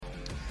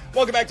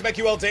Welcome back to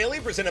BetQL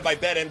Daily, presented by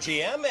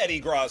BetMGM. Eddie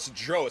Gross,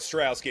 Joe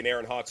Ostrowski, and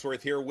Aaron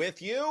Hawksworth here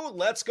with you.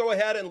 Let's go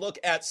ahead and look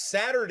at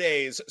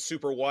Saturday's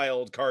Super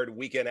Wild Card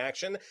Weekend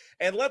action.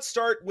 And let's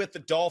start with the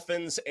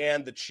Dolphins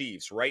and the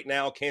Chiefs. Right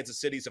now, Kansas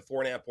City's a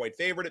 4.5-point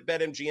favorite at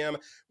BetMGM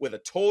with a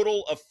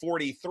total of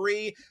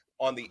 43.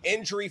 On the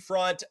injury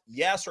front,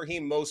 yes,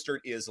 Raheem Mostert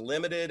is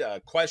limited,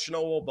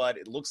 questionable, but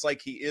it looks like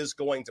he is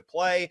going to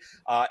play.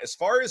 As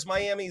far as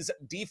Miami's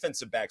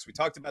defensive backs, we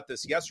talked about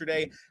this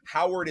yesterday.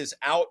 Howard is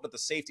out, but the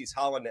safeties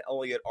Holland and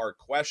Elliott are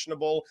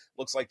questionable.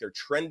 Looks like they're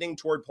trending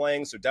toward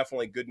playing, so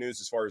definitely good news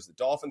as far as the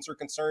Dolphins are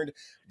concerned.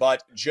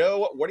 But,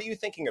 Joe, what are you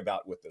thinking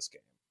about with this game?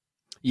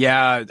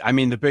 Yeah, I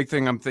mean, the big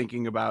thing I'm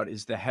thinking about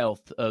is the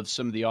health of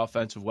some of the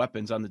offensive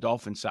weapons on the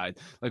Dolphins side.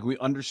 Like, we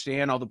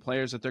understand all the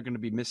players that they're going to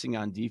be missing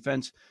on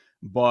defense,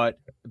 but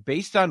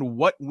based on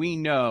what we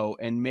know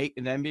and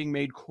them being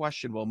made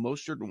questionable,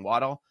 Mostert and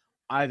Waddle,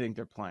 I think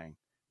they're playing.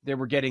 They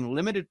were getting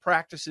limited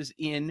practices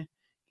in,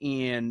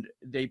 and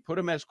they put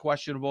them as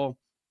questionable.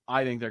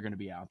 I think they're going to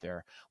be out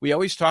there. We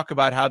always talk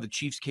about how the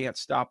Chiefs can't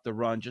stop the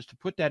run. Just to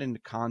put that into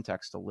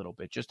context a little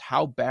bit, just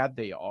how bad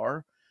they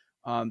are.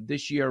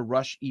 This year,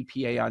 rush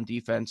EPA on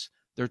defense,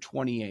 they're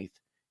 28th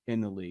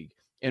in the league.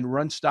 In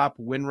run stop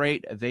win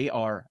rate, they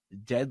are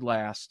dead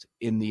last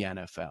in the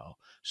NFL.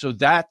 So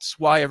that's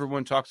why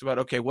everyone talks about,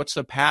 okay, what's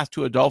the path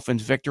to a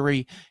Dolphins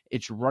victory?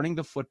 It's running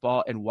the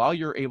football. And while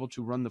you're able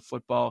to run the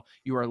football,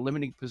 you are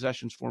limiting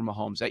possessions for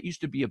Mahomes. That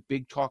used to be a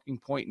big talking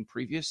point in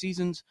previous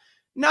seasons.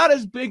 Not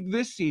as big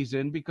this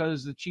season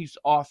because the Chiefs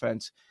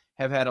offense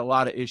have had a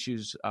lot of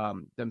issues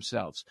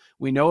themselves.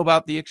 We know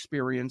about the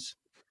experience.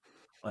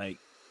 I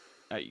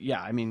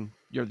mean,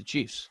 you're the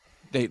Chiefs.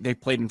 They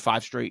played in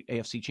 5 straight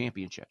AFC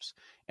championships,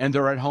 and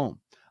they're at home.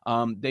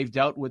 They've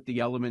dealt with the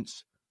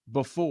elements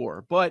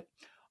before, but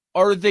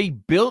are they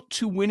built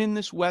to win in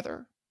this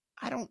weather?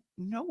 I don't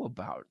know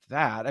about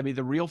that. I mean,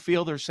 the real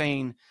feel, they're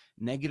saying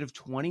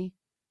 -20,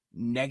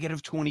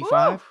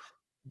 -25. Ooh.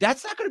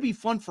 That's not going to be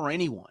fun for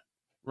anyone,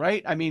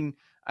 right? I mean,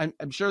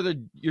 I'm sure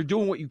that you're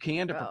doing what you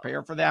can to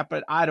prepare for that,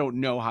 but I don't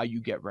know how you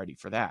get ready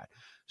for that.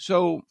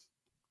 So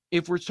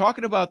if we're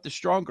talking about the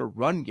stronger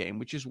run game,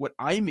 which is what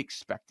I'm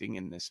expecting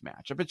in this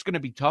matchup, it's going to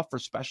be tough for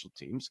special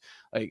teams.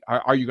 Like,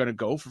 are you going to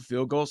go for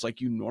field goals like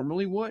you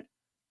normally would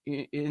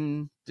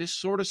in this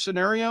sort of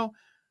scenario?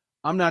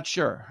 I'm not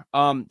sure.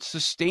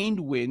 Sustained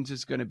wins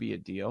is going to be a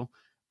deal.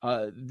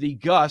 The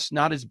Gus,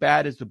 not as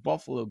bad as the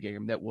Buffalo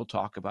game that we'll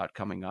talk about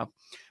coming up.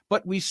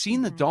 But we've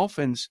seen the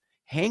Dolphins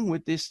hang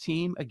with this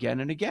team again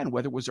and again,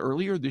 whether it was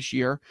earlier this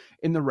year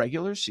in the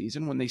regular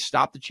season when they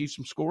stopped the Chiefs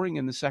from scoring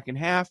in the second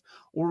half,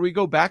 or we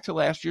go back to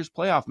last year's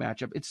playoff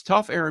matchup. It's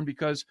tough, Aaron,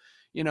 because,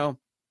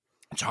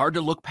 it's hard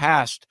to look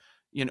past,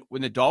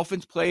 when the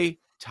Dolphins play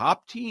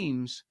top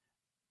teams,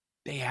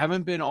 they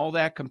haven't been all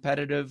that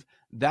competitive.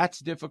 That's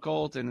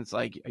difficult. And it's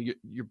like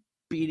you're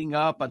beating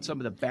up on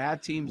some of the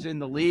bad teams in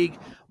the league,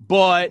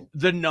 but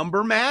the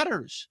number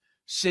matters.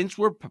 Since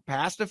we're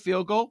past the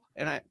field goal,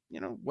 and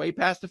way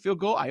past the field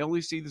goal, I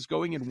only see this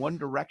going in one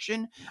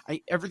direction.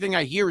 Everything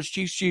I hear is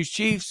Chiefs, Chiefs,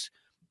 Chiefs.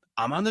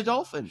 I'm on the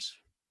Dolphins.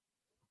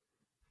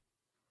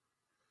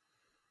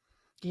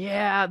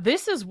 Yeah,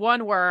 this is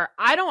one where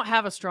I don't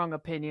have a strong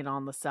opinion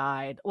on the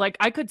side. Like,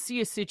 I could see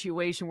a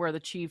situation where the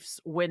Chiefs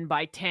win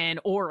by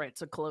 10 or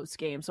it's a close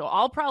game. So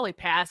I'll probably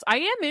pass. I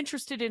am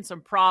interested in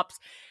some props.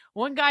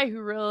 One guy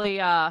who really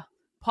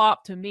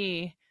popped to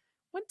me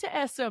went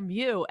to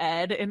SMU,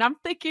 Ed, and I'm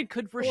thinking,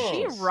 could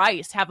Rashee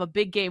Rice have a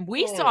big game?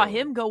 We saw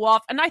him go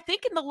off, and I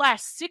think in the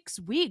last 6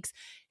 weeks,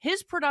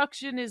 his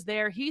production is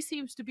there. He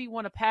seems to be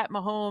one of Pat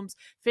Mahomes'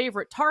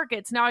 favorite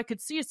targets. Now, I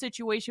could see a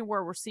situation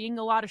where we're seeing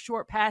a lot of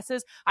short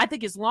passes. I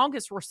think his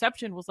longest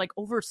reception was like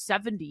over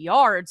 70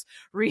 yards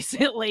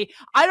recently.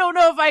 I don't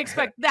know if I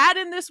expect that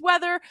in this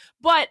weather,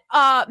 but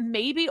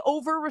maybe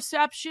over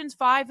receptions,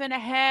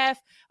 5.5,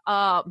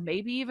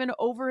 maybe even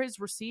over his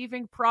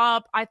receiving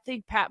prop. I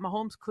think Pat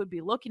Mahomes could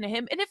be looking at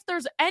him. And if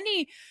there's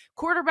any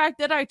quarterback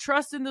that I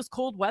trust in this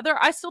cold weather,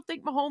 I still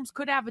think Mahomes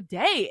could have a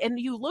day. And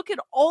you look at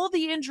all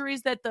the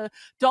injuries that the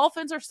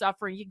Dolphins are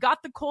suffering. You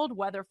got the cold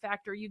weather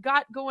factor. You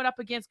got going up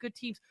against good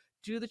teams.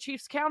 Do the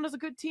Chiefs count as a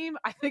good team?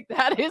 I think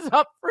that is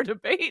up for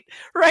debate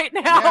right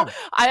now.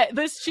 Yeah.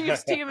 This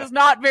Chiefs team is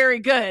not very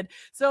good.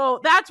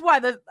 So that's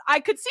why I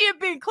could see it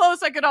being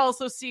close. I could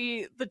also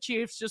see the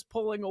Chiefs just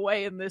pulling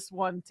away in this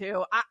one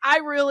too. I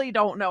really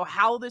don't know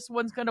how this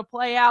one's going to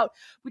play out.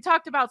 We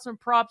talked about some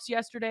props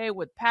yesterday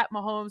with Pat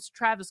Mahomes,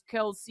 Travis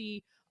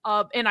Kelce,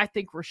 and I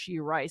think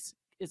Rashee Rice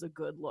is a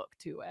good look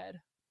too,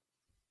 Ed.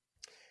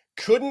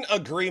 Couldn't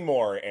agree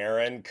more,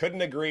 Aaron.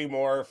 Couldn't agree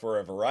more for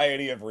a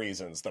variety of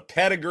reasons. The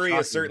pedigree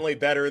is certainly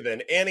better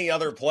than any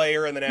other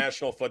player in the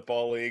National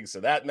Football League, so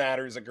that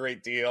matters a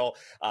great deal.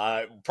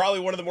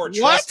 Probably one of the more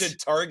trusted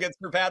targets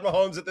for Pat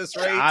Mahomes at this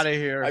rate. Out of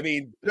here. I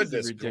mean,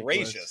 goodness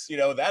gracious.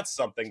 That's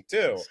something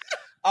too.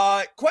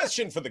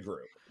 Question for the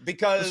group.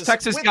 because those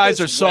Texas with guys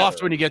this are soft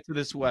weather- when you get to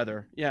this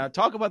weather. Yeah,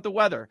 talk about the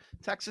weather.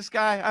 Texas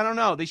guy, I don't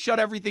know. They shut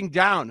everything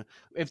down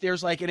if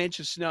there's like an inch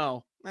of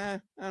snow.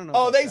 I don't know.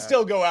 Oh, about they that.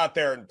 still go out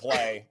there and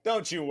play.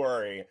 Don't you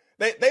worry.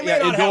 They may Yeah,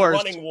 not indoors.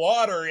 have running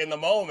water in the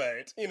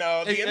moment. You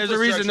know, the There's a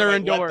reason they're infrastructure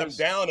might let them indoors.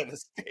 down in the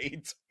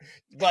States,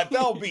 but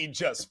they'll be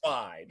just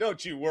fine.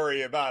 Don't you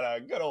worry about a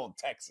good old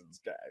Texans,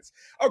 guys.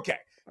 Okay.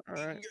 All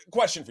right.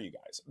 Question for you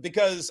guys,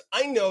 because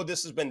I know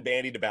this has been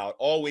bandied about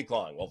all week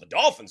long. Well, the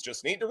Dolphins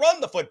just need to run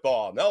the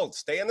football and they'll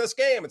stay in this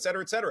game, et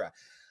cetera, et cetera.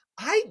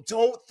 I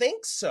don't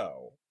think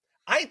so.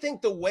 I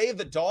think the way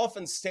the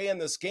Dolphins stay in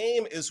this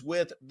game is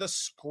with the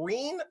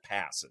screen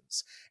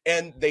passes,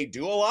 and they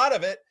do a lot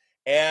of it.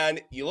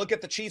 And you look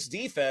at the Chiefs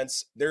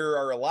defense, there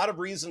are a lot of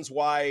reasons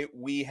why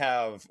we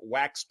have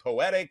waxed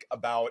poetic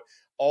about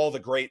all the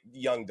great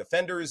young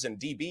defenders and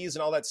DBs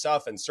and all that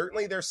stuff, and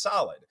certainly they're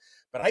solid.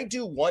 But I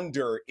do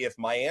wonder if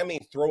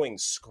Miami throwing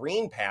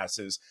screen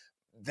passes,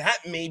 that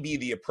may be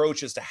the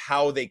approach as to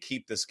how they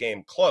keep this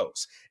game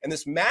close. And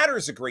this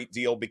matters a great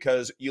deal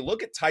because you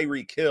look at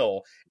Tyreek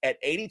Hill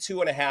at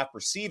 82.5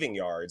 receiving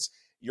yards.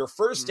 Your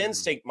first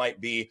instinct might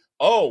be,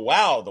 oh,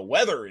 wow, the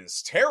weather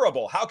is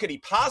terrible. How could he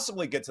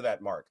possibly get to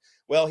that mark?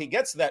 Well, he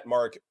gets to that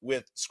mark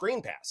with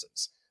screen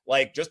passes,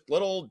 like just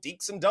little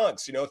deeks and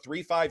dunks,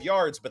 3-5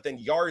 yards, but then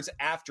yards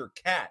after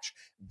catch.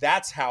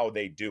 That's how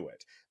they do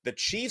it. The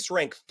Chiefs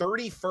rank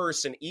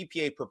 31st in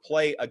EPA per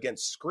play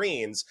against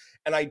screens,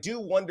 and I do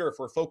wonder if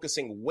we're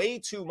focusing way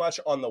too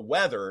much on the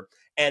weather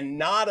and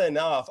not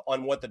enough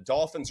on what the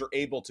Dolphins are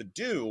able to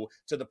do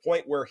to the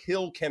point where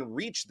Hill can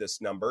reach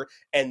this number,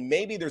 and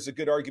maybe there's a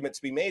good argument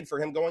to be made for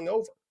him going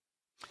over.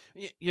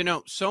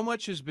 So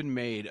much has been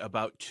made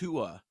about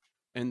Tua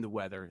and the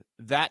weather,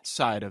 that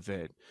side of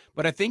it,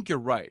 but I think you're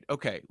right.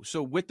 Okay,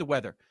 so with the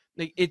weather,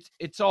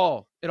 it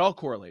all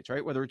correlates,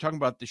 right? Whether we're talking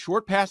about the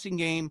short passing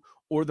game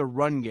or the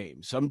run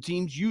game. Some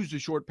teams use the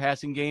short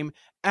passing game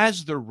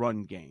as their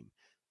run game.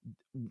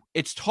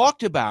 It's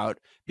talked about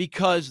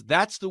because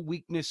that's the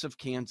weakness of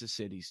Kansas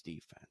City's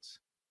defense.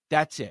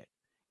 That's it.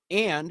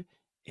 And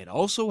it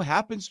also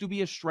happens to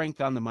be a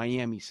strength on the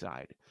Miami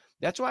side.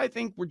 That's why I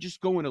think we're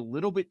just going a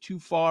little bit too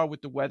far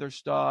with the weather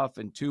stuff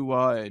and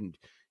Tua and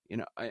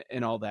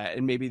and all that,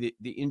 and maybe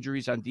the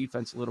injuries on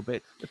defense a little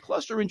bit. The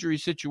cluster injury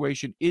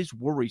situation is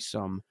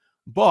worrisome,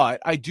 but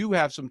I do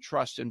have some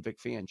trust in Vic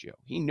Fangio.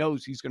 He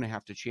knows he's going to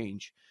have to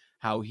change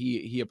how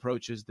he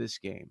approaches this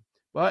game.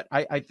 But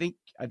I think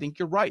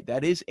you're right.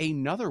 That is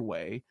another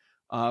way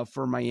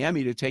for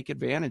Miami to take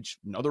advantage.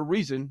 Another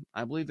reason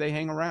I believe they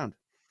hang around.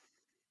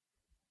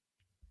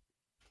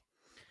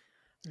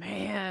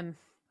 Man,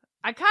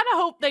 I kind of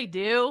hope they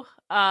do,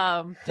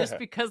 just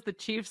because the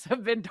Chiefs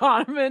have been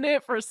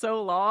dominant for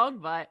so long.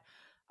 But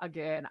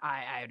again,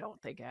 I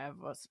don't think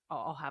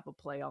I'll have a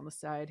play on the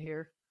side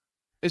here.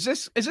 Is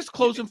this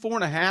closing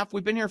 4.5?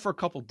 We've been here for a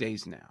couple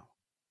days now.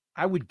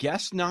 I would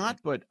guess not,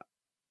 but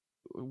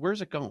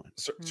where's it going?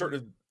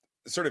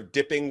 Sort of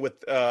dipping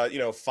with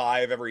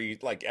 5 every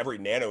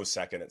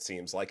nanosecond, it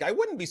seems like. I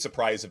wouldn't be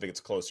surprised if it gets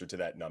closer to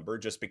that number,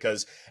 just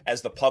because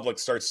as the public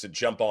starts to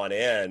jump on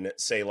in,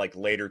 say like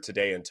later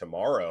today and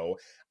tomorrow,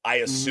 I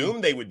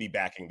assume they would be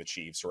backing the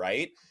Chiefs,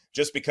 right?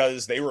 Just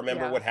because they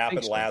remember what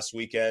happened last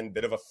weekend,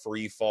 bit of a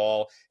free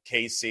fall.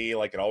 KC,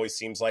 like it always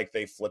seems like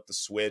they flip the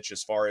switch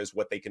as far as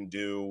what they can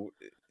do,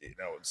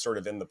 sort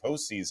of in the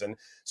postseason.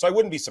 So I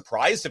wouldn't be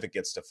surprised if it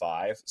gets to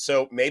 5.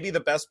 So maybe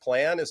the best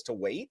plan is to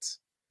wait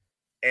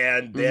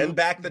and then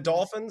back the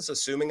Dolphins,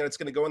 assuming that it's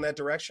going to go in that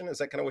direction. Is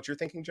that kind of what you're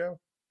thinking, Joe?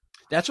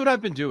 That's what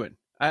I've been doing.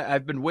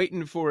 I've been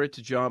waiting for it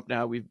to jump.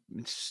 Now we've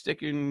been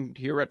sticking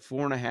here at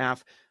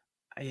 4.5.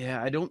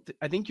 Yeah,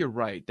 I think you're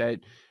right that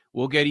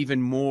we'll get even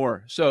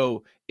more.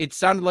 So it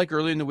sounded like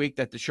early in the week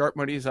that the sharp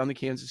money is on the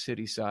Kansas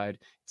City side. It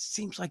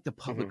seems like the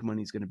public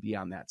money is going to be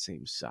on that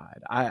same side.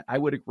 I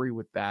would agree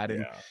with that.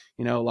 And,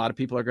 a lot of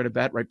people are going to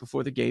bet right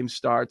before the game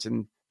starts,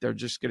 and they're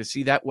just going to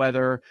see that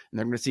weather, and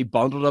they're going to see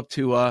bundled up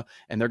Tua,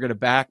 and they're going to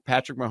back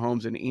Patrick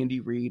Mahomes and Andy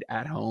Reid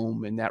at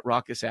home in that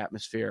raucous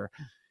atmosphere.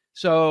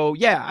 So,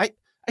 yeah, I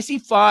see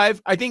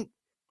 5. I think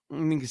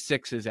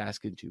 6 is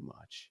asking too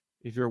much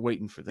if you're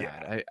waiting for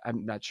that. Yeah.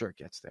 I'm not sure it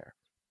gets there.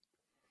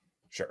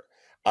 Sure.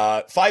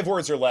 5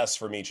 words or less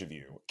from each of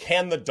you.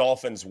 Can the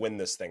Dolphins win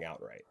this thing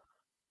outright?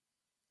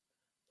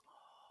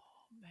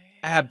 Oh, man.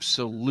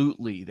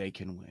 Absolutely, they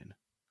can win.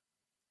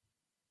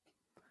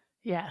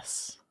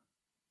 Yes.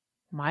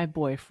 My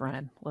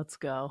boyfriend. Let's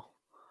go.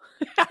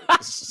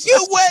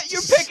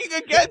 You're picking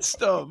against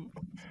them.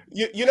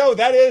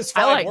 That is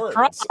 5 words.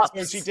 Props.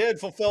 So she did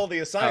fulfill the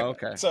assignment.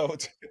 Oh, okay.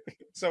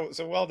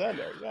 So well done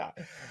there. Yeah.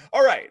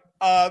 All right.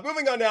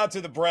 Moving on now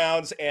to the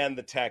Browns and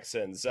the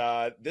Texans.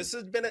 This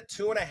has been at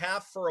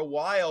 2.5 for a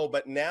while,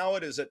 but now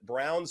it is at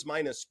Browns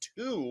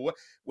 -2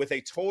 with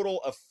a total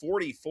of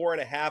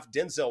 44.5.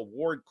 Denzel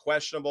Ward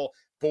questionable.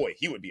 boy,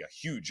 he would be a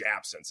huge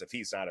absence if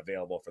he's not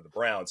available for the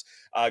Browns.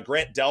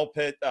 Grant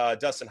Delpit,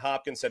 Dustin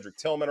Hopkins, Cedric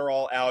Tillman are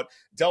all out.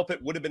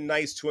 Delpit would have been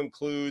nice to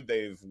include.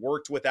 They've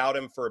worked without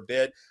him for a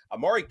bit.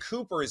 Amari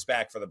Cooper is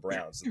back for the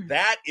Browns.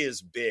 That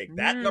is big.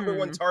 That number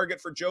one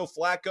target for Joe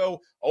Flacco.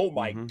 Oh,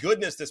 my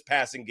goodness, this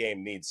passing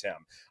game needs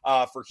him.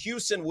 For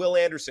Houston, Will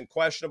Anderson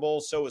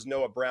questionable. So is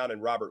Noah Brown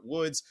and Robert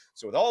Woods.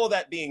 So with all of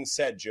that being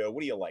said, Joe,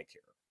 what do you like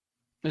here?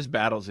 This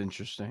battle's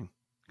interesting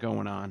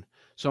going on.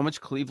 So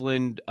much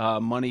Cleveland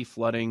money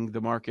flooding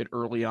the market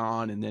early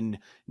on, and then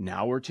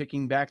now we're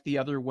ticking back the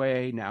other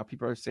way. Now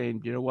people are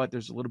saying, you know what,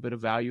 there's a little bit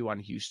of value on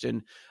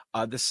Houston.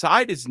 The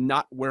side is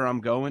not where I'm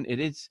going. It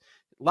is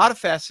a lot of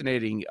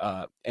fascinating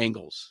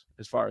angles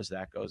as far as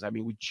that goes. I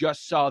mean, we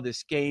just saw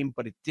this game,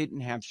 but it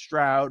didn't have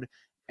Stroud.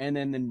 And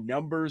then the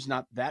numbers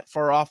not that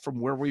far off from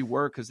where we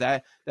were, because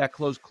that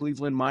closed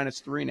Cleveland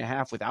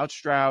 -3.5 without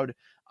Stroud.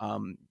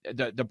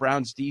 The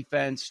Browns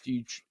defense,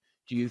 do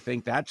you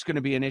think that's going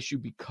to be an issue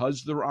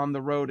because they're on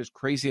the road, as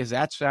crazy as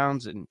that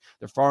sounds, and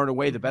they're far and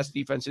away the best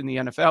defense in the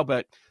NFL?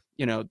 But,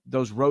 you know,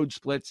 those road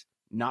splits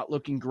not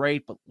looking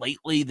great. But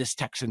lately, this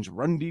Texans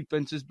run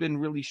defense has been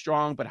really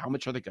strong. But how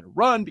much are they going to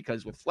run?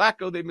 Because with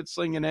Flacco, they've been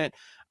slinging it.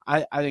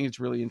 I think it's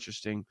really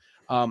interesting.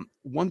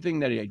 One thing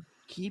that I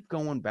keep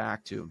going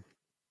back to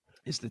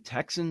is the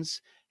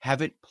Texans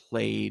haven't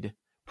played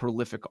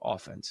prolific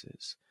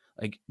offenses.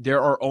 Like, there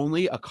are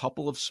only a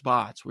couple of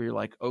spots where you're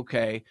like,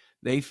 okay,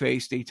 they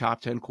faced a top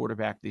 10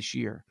 quarterback this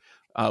year.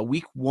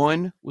 Week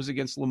 1 was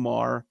against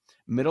Lamar,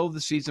 middle of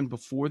the season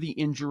before the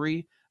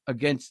injury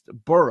against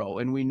Burrow.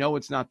 And we know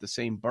it's not the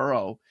same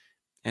Burrow.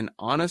 And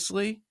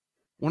honestly,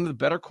 one of the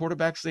better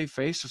quarterbacks they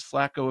faced was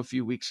Flacco a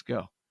few weeks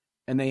ago.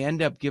 And they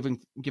end up giving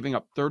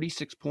up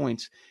 36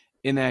 points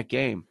in that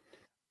game.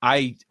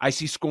 I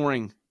see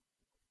scoring.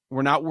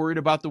 We're not worried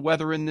about the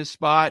weather in this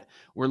spot.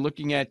 We're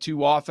looking at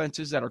two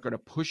offenses that are going to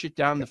push it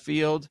down the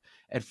field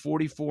at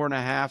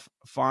 44.5.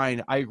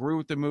 Fine. I agree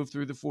with the move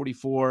through the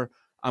 44.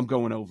 I'm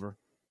going over.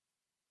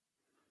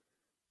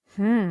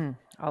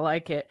 I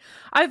like it.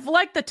 I've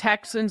liked the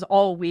Texans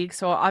all week,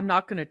 so I'm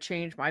not going to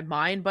change my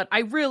mind, but I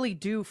really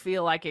do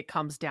feel like it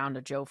comes down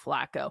to Joe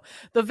Flacco.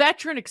 The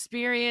veteran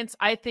experience,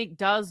 I think,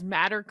 does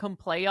matter come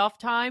playoff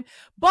time,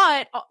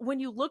 but when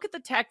you look at the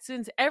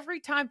Texans,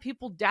 every time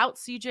people doubt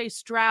CJ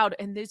Stroud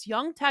and this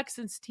young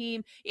Texans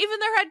team, even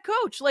their head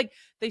coach, like,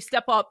 they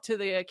step up to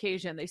the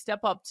occasion.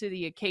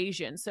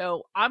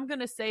 So I'm going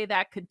to say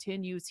that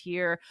continues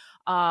here.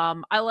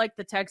 I like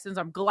the Texans.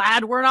 I'm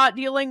glad we're not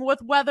dealing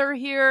with weather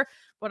here,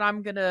 but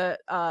I'm going to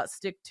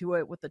stick to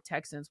it with the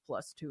Texans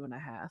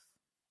 +2.5.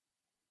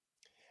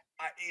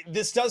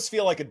 This does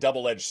feel like a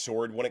double-edged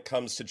sword when it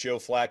comes to Joe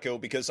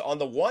Flacco, because on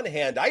the one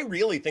hand, I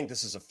really think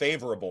this is a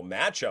favorable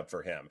matchup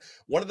for him.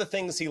 One of the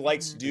things he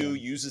likes to do,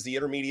 uses the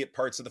intermediate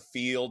parts of the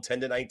field,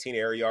 10 to 19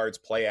 air yards,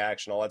 play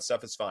action, all that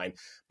stuff is fine.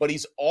 But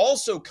he's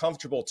also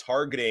comfortable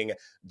targeting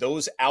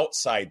those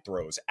outside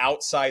throws,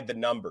 outside the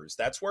numbers.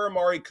 That's where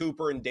Amari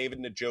Cooper and David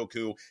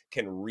Njoku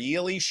can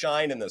really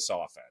shine in this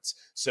offense.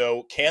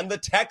 So can the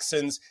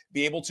Texans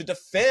be able to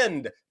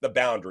defend the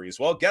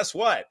boundaries? Well, guess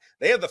what?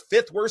 They have the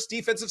 5th worst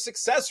defensive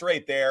success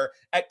rate there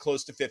at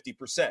close to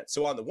 50%.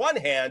 So on the one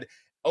hand,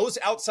 those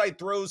outside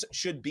throws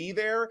should be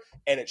there,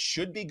 and it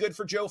should be good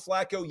for Joe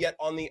Flacco. Yet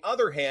on the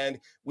other hand,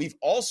 we've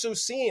also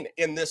seen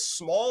in this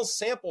small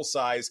sample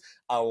size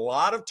a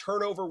lot of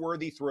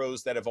turnover-worthy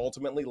throws that have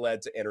ultimately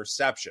led to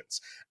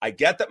interceptions. I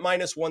get that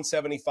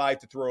 -175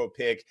 to throw a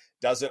pick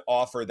doesn't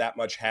offer that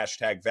much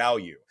hashtag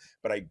value,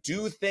 but I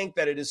do think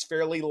that it is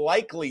fairly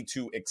likely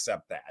to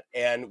accept that.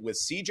 And with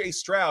CJ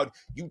Stroud,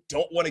 you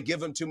don't want to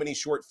give him too many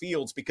short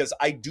fields, because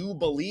I do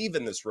believe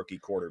in this rookie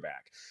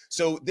quarterback.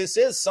 So this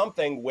is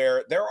something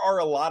where there are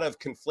a lot of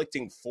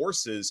conflicting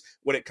forces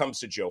when it comes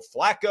to Joe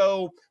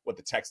Flacco, what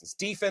the Texans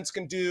defense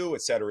can do,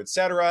 et cetera, et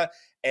cetera.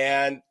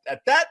 And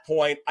at that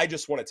point, I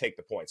just want to take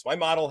the points. My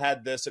model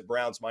had this at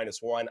Browns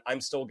 -1.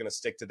 I'm still going to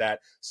stick to that.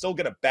 Still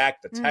going to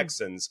back the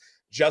Texans,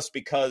 just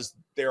because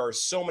there are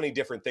so many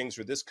different things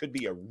where this could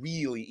be a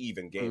really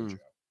even game, Joe.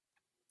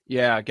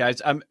 Yeah,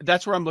 guys,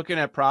 that's where I'm looking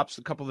at props.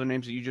 A couple of the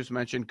names that you just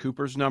mentioned.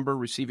 Cooper's number,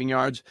 receiving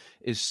yards,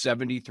 is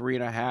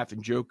 73.5.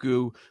 And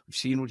Njoku, we've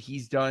seen what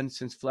he's done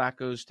since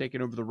Flacco's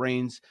taken over the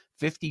reins,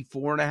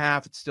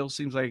 54.5. It still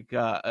seems like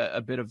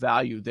a bit of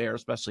value there,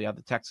 especially how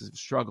the Texans have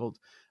struggled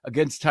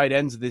against tight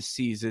ends this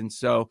season.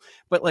 So,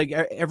 but like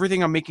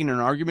everything I'm making an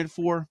argument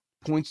for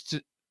points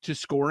to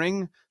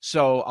scoring.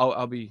 So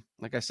I'll be,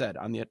 like I said,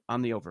 on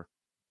the over.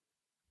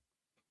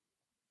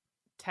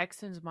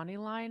 Texans money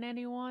line,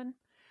 anyone?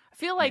 I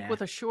feel like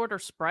with a shorter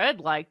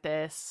spread like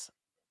this,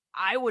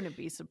 I wouldn't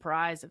be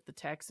surprised if the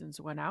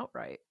Texans went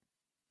outright.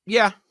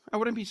 Yeah, I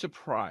wouldn't be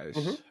surprised.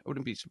 I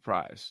wouldn't be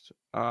surprised.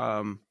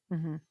 At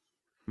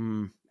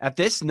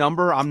this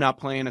number, I'm not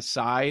playing a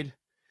side.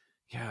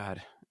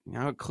 God,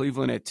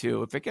 Cleveland at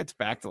 2. If it gets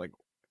back to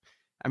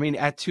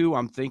at 2,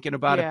 I'm thinking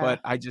about it, but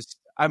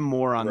I'm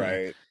more on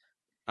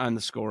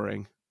the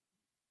scoring.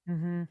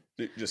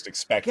 Just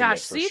expecting it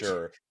for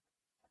sure.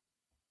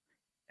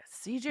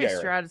 CJ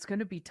Stroud is going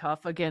to be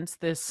tough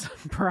against this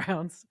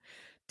Browns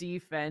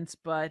defense,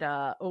 but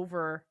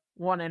over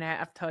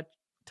 1.5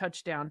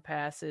 touchdown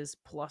passes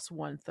plus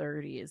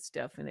 130 is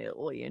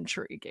definitely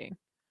intriguing.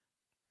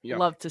 Yeah.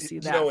 Love to see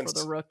that for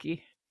the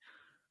rookie.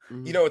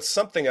 You know, it's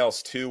something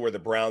else, too, where the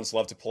Browns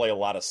love to play a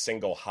lot of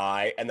single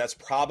high, and that's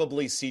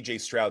probably C.J.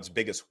 Stroud's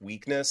biggest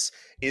weakness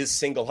is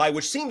single high,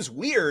 which seems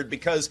weird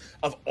because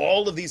of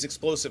all of these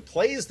explosive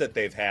plays that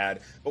they've had.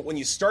 But when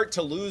you start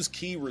to lose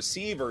key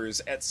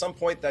receivers, at some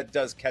point that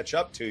does catch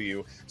up to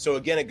you. So,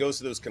 again, it goes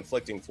to those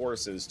conflicting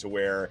forces to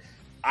where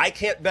I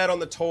can't bet on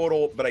the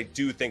total, but I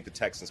do think the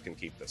Texans can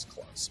keep this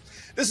close.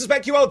 This is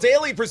BetQL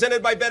Daily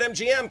presented by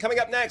BetMGM. Coming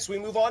up next, we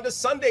move on to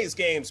Sunday's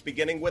games,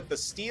 beginning with the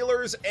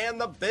Steelers and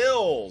the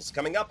Bills,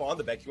 coming up on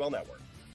the BetQL Network.